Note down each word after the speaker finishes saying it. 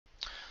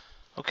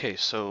Okay,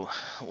 so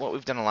what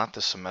we've done a lot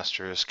this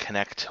semester is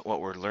connect what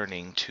we're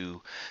learning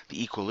to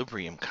the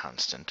equilibrium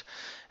constant.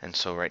 And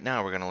so right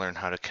now we're going to learn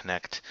how to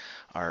connect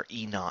our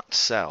E naught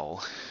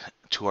cell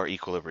to our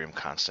equilibrium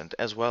constant,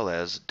 as well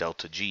as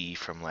delta G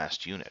from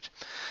last unit.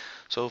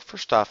 So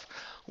first off,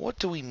 what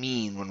do we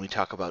mean when we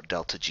talk about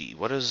delta G?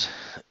 What does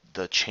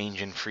the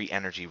change in free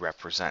energy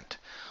represent?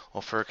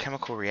 Well, for a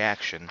chemical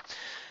reaction,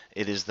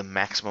 it is the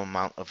maximum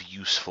amount of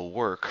useful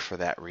work for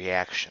that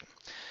reaction.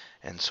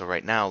 And so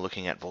right now,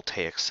 looking at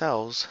voltaic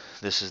cells,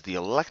 this is the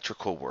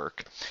electrical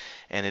work,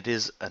 and it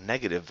is a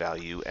negative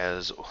value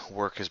as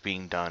work is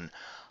being done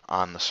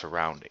on the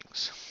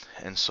surroundings.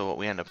 And so what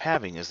we end up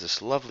having is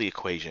this lovely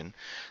equation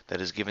that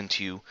is given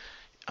to you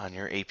on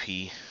your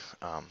AP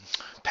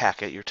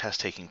packet, your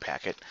test-taking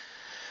packet,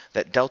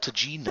 that delta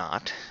G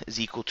naught is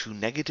equal to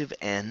negative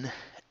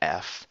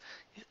NF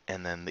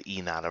and then the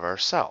E naught of our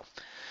cell.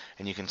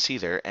 And you can see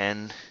there,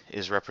 N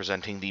is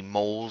representing the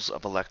moles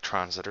of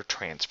electrons that are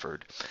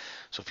transferred.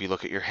 So if you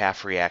look at your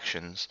half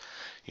reactions,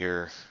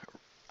 your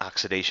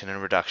oxidation and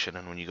reduction,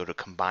 and when you go to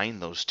combine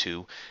those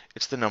two,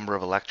 it's the number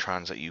of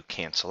electrons that you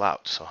cancel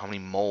out. So how many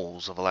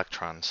moles of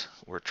electrons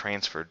were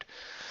transferred.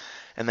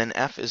 And then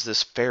F is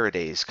this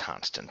Faraday's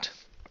constant.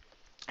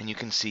 And you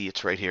can see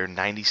it's right here,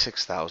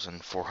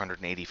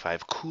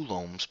 96,485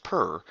 coulombs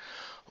per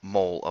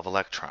mole of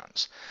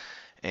electrons.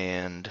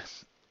 And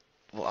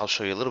well, I'll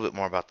show you a little bit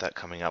more about that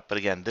coming up. But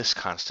again, this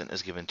constant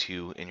is given to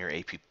you in your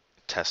AP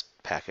test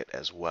packet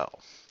as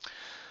well.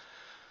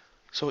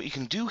 So what you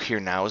can do here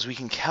now is we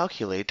can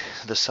calculate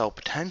the cell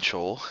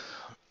potential.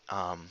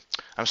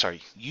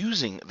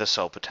 Using the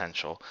cell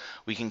potential,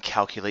 we can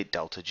calculate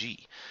delta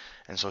G.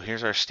 And so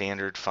here's our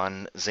standard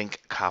fun zinc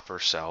copper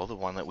cell, the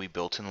one that we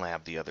built in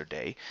lab the other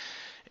day.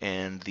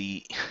 And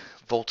the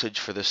voltage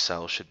for this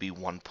cell should be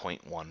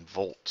 1.1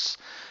 volts.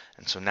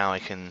 And so now I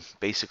can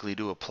basically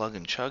do a plug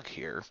and chug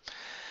here.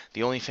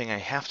 The only thing I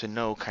have to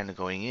know kind of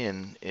going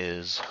in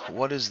is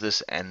what is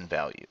this N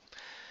value?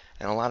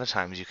 And a lot of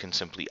times you can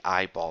simply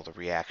eyeball the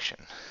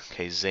reaction.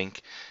 Okay,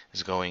 zinc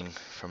is going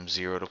from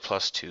 0 to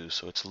 +2,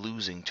 so it's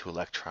losing 2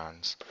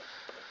 electrons.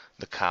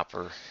 The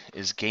copper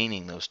is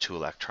gaining those 2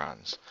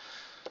 electrons.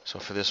 So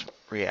for this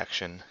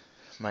reaction,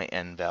 my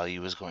N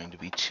value is going to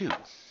be 2.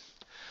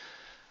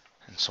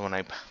 And so when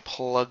I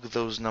plug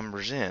those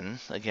numbers in,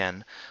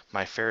 again,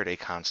 my Faraday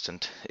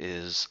constant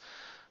is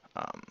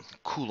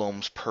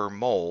coulombs per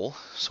mole.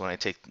 So when I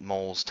take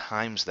moles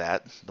times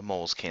that, the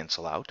moles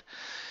cancel out.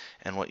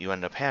 And what you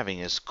end up having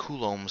is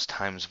coulombs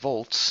times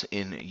volts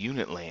in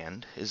unit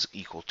land is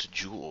equal to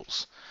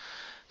joules.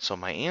 So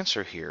my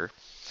answer here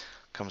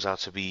comes out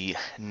to be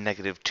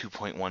negative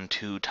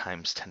 2.12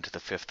 times 10 to the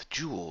 5th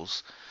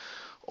joules,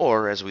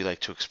 or as we like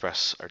to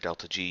express our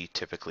delta G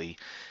typically,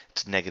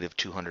 it's negative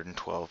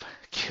 212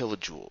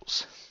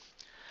 kilojoules.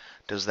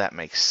 Does that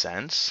make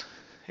sense?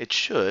 It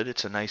should.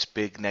 It's a nice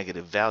big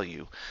negative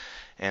value,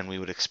 and we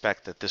would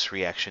expect that this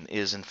reaction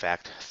is in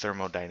fact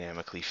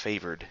thermodynamically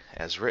favored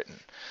as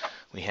written.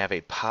 We have a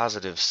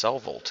positive cell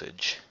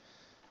voltage,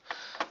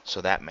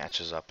 so that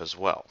matches up as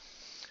well.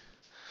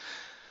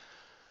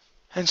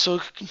 And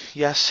so,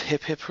 yes,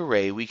 hip hip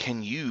hooray, we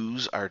can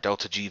use our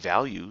delta G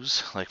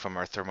values, like from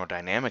our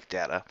thermodynamic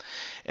data,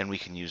 and we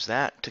can use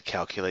that to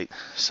calculate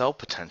cell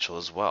potential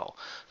as well.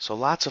 So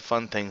lots of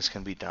fun things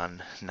can be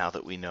done now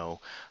that we know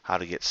how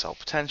to get cell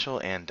potential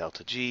and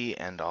delta G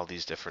and all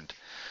these different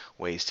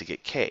ways to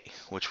get K,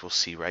 which we'll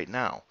see right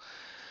now.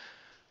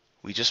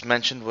 We just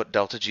mentioned what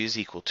delta G is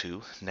equal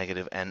to,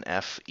 negative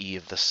NF E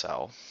of the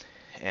cell.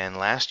 And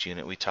last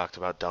unit we talked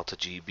about delta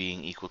G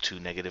being equal to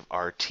negative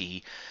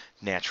RT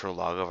natural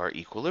log of our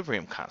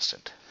equilibrium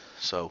constant.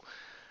 So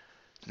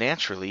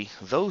naturally,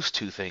 those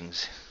two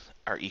things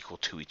are equal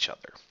to each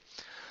other.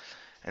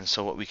 And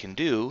so what we can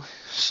do,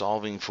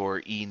 solving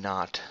for E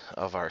naught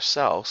of our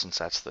cell, since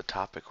that's the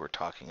topic we're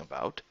talking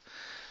about,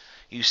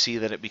 you see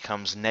that it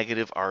becomes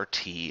negative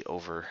RT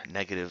over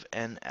negative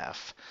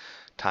NF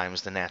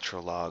times the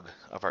natural log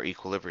of our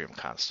equilibrium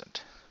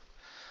constant.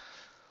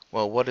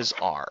 Well, what is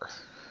R?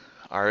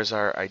 R is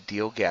our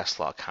ideal gas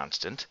law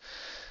constant,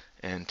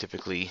 and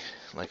typically,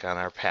 like on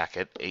our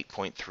packet,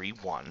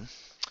 8.31.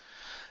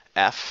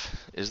 F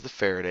is the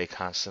Faraday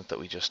constant that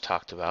we just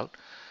talked about,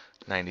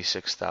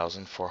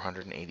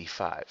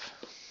 96,485.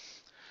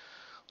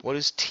 What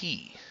is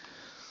T?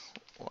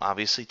 Well,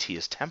 obviously T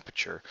is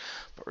temperature,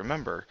 but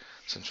remember,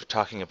 since we're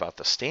talking about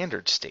the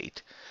standard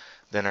state,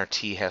 then our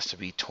T has to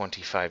be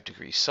 25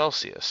 degrees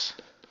Celsius,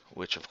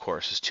 which of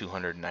course is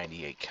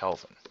 298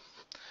 Kelvin.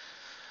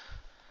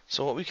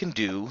 So what we can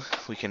do,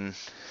 we can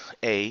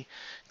A,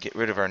 get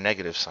rid of our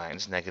negative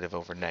signs, negative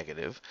over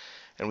negative,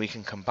 and we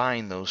can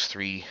combine those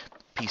three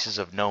pieces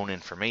of known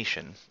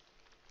information.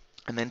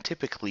 And then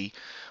typically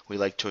we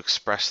like to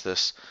express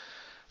this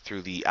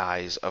through the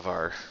eyes of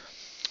our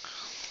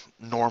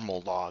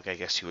normal log, I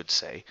guess you would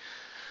say.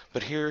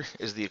 But here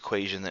is the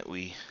equation that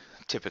we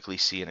typically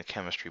see in a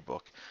chemistry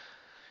book.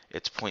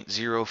 It's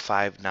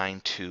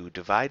 0.0592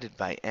 divided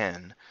by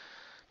n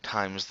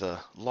times the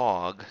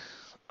log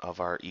of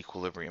our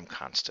equilibrium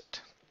constant.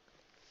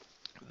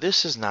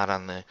 This is not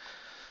on the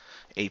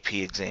AP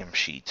exam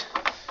sheet,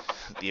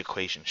 the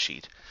equation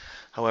sheet.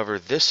 However,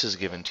 this is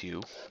given to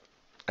you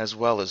as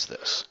well as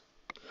this.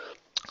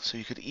 So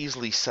you could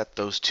easily set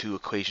those two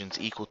equations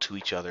equal to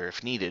each other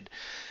if needed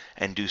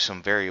and do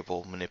some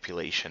variable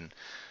manipulation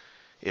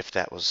if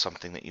that was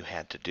something that you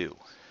had to do.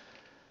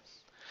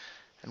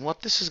 And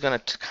what this is going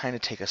to kind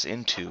of take us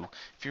into,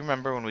 if you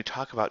remember when we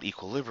talk about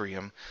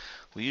equilibrium,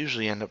 we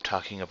usually end up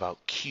talking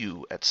about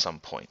Q at some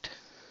point.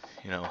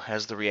 You know,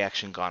 has the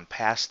reaction gone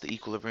past the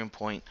equilibrium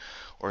point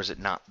or is it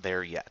not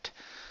there yet?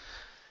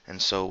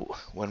 And so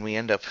when we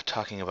end up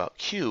talking about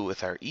Q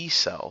with our E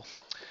cell,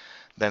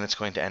 then it's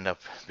going to end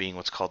up being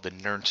what's called the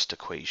Nernst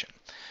equation.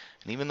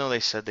 And even though they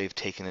said they've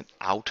taken it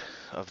out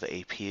of the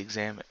AP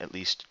exam, at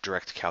least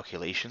direct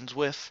calculations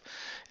with,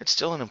 it's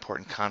still an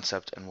important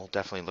concept and we'll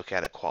definitely look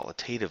at it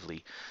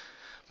qualitatively.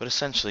 But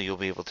essentially you'll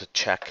be able to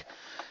check,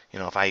 you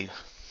know, if I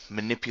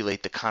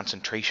manipulate the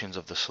concentrations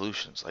of the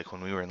solutions, like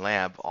when we were in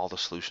lab, all the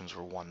solutions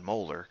were 1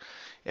 molar.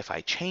 If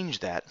I change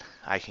that,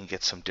 I can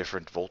get some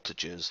different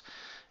voltages,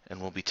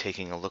 and we'll be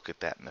taking a look at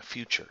that in the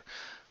future.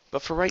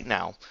 But for right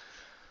now,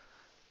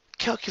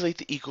 calculate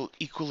the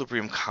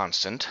equilibrium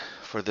constant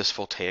for this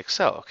voltaic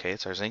cell. Okay,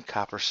 it's our zinc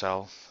copper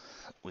cell.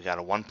 We got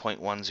a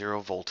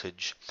 1.10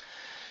 voltage.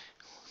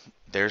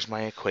 There's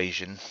my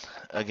equation.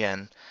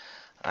 Again,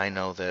 I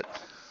know that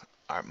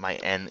my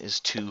N is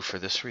 2 for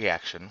this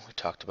reaction. We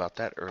talked about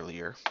that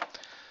earlier.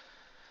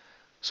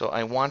 So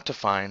I want to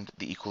find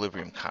the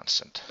equilibrium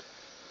constant.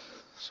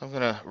 So I'm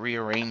going to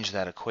rearrange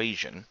that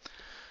equation,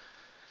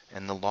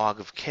 and the log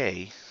of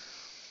K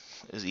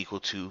is equal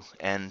to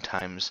N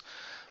times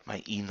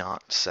my E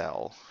naught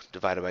cell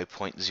divided by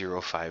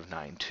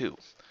 0.0592.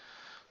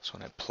 So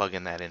when I plug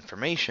in that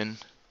information,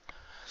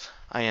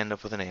 I end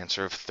up with an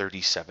answer of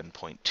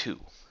 37.2.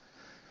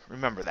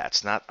 Remember,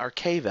 that's not our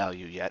K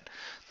value yet,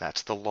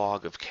 that's the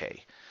log of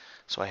K.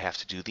 So I have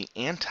to do the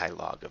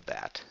anti-log of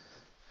that.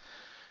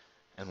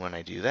 And when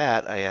I do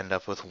that, I end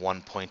up with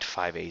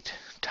 1.58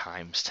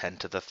 times 10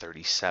 to the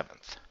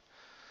 37th.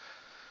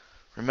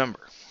 Remember,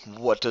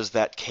 what does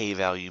that K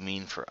value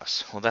mean for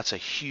us? Well, that's a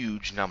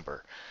huge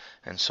number.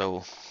 And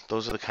so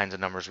those are the kinds of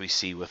numbers we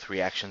see with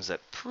reactions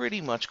that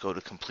pretty much go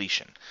to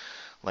completion,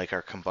 like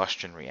our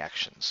combustion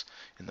reactions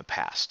in the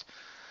past.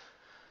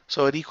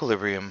 So at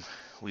equilibrium,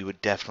 we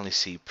would definitely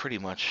see pretty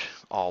much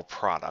all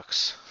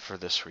products for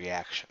this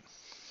reaction.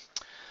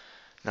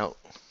 Now,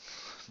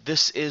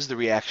 this is the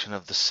reaction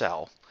of the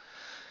cell,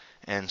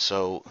 and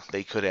so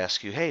they could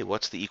ask you, hey,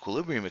 what's the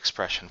equilibrium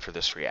expression for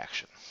this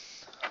reaction?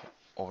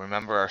 Well,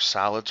 remember, our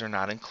solids are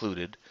not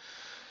included,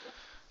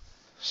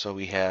 so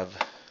we have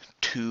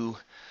 2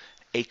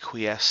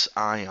 aqueous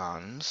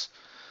ions,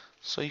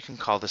 so you can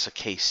call this a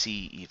Kc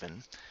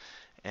even,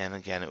 and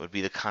again it would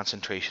be the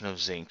concentration of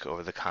zinc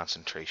over the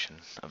concentration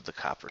of the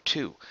copper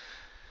 2.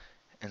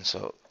 And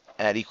so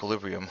at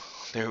equilibrium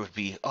there would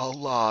be a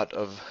lot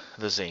of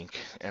the zinc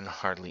and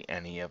hardly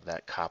any of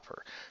that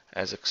copper,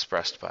 as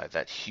expressed by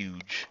that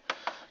huge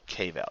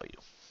K value.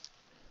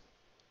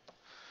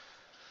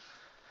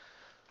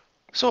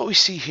 So what we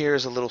see here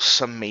is a little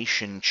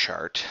summation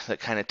chart that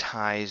kind of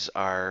ties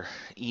our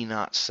E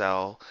naught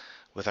cell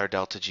with our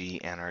delta G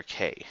and our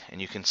K.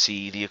 And you can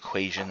see the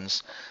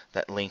equations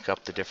that link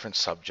up the different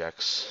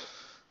subjects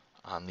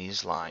on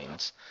these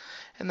lines.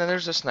 And then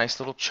there's this nice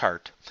little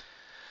chart.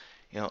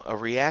 You know, a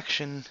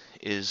reaction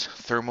is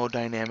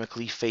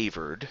thermodynamically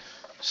favored,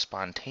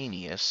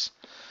 spontaneous,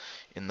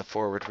 in the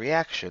forward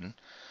reaction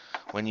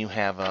when you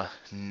have a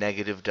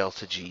negative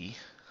delta G,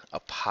 a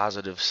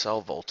positive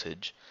cell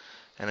voltage,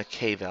 and a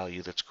K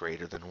value that's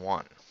greater than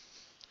 1.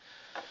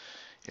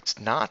 It's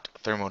not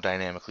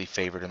thermodynamically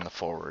favored in the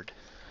forward,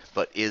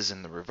 but is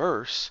in the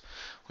reverse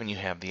when you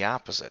have the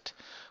opposite,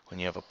 when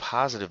you have a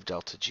positive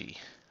delta G,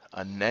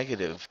 a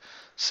negative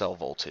cell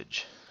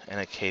voltage, and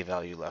a K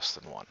value less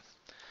than 1.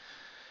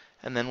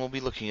 And then we'll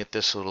be looking at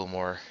this a little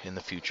more in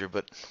the future,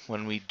 but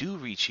when we do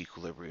reach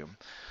equilibrium,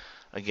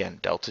 again,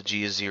 delta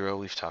G is 0,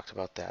 we've talked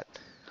about that.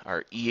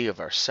 Our E of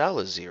our cell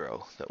is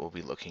 0 that we'll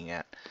be looking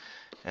at,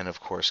 and of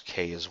course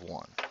K is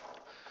 1.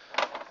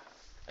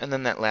 And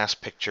then that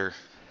last picture,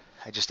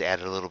 I just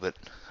added a little bit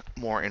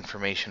more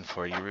information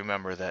for you.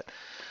 Remember that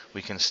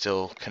we can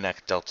still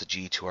connect delta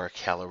G to our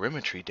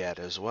calorimetry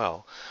data as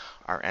well,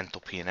 our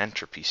enthalpy and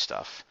entropy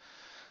stuff.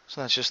 So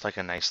that's just like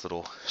a nice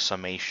little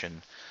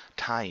summation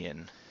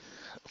tie-in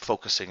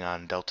focusing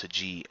on delta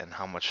G and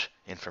how much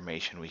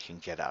information we can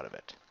get out of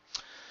it.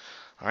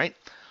 All right,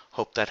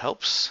 hope that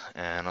helps,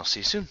 and I'll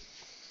see you soon.